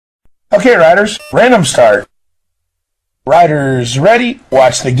Okay, riders, random start. Riders ready,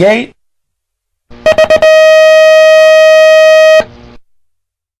 watch the gate.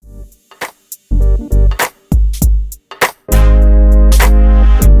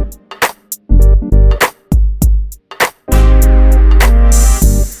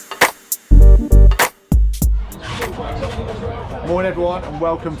 Morning everyone and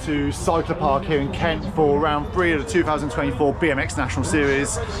welcome to Cyclopark here in Kent for round 3 of the 2024 BMX National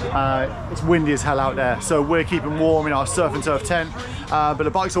Series. It's windy as hell out there, so we're keeping warm in our surf and turf tent, but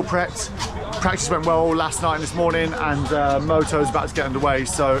the bike's all prepped. Practice went well last night and this morning, and moto's about to get underway,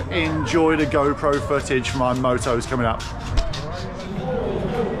 so enjoy the GoPro footage from our motos coming up.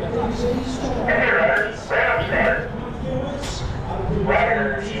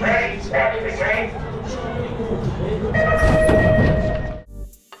 Riders ready, start the gate.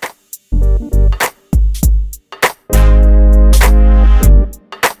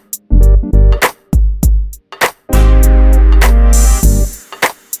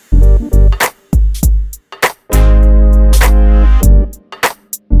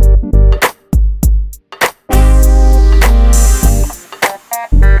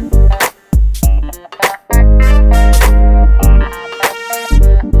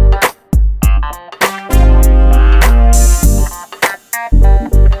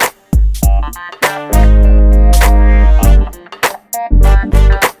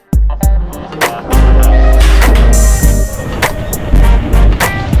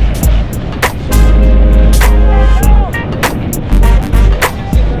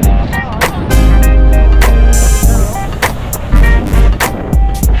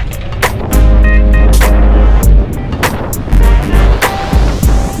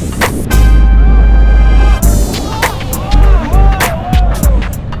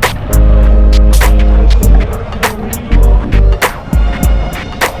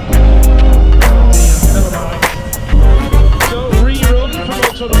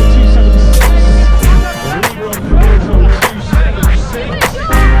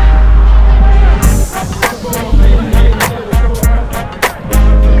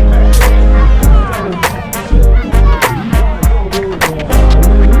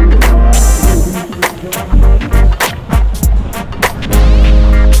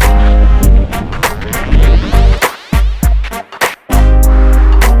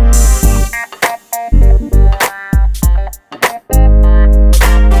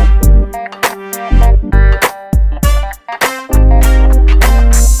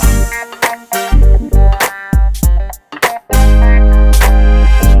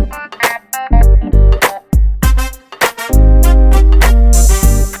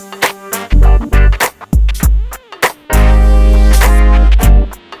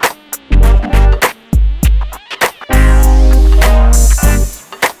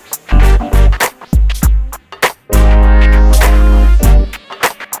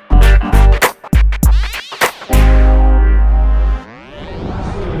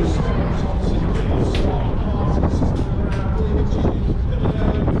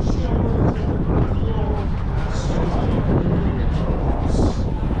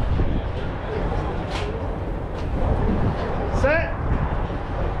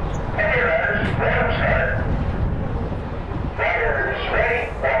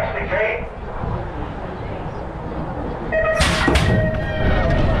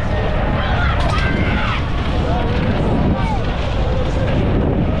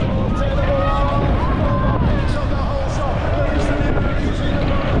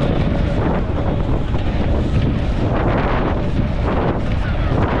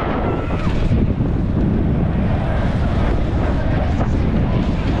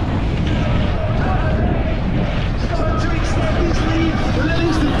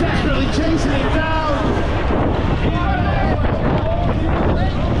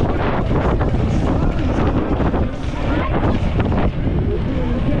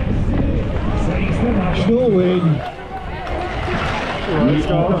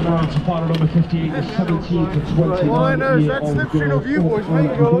 Final number 58, the 17th to 29 year old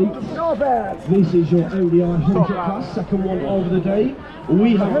girl. This is your ODI 100 class, second one over the day.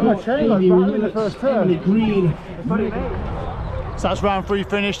 We have got Amy Willits, Emily Green. So that's round 3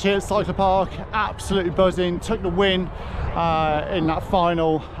 finished here at Cyclopark. Absolutely buzzing, took the win in that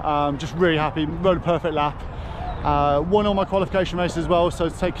final. Just really happy, rode a perfect lap. Won all my qualification races as well, so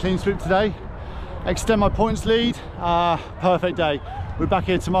to take clean sweep today. Extend my points lead, perfect day. We're back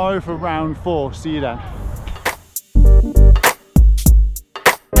here tomorrow for round 4. See you then.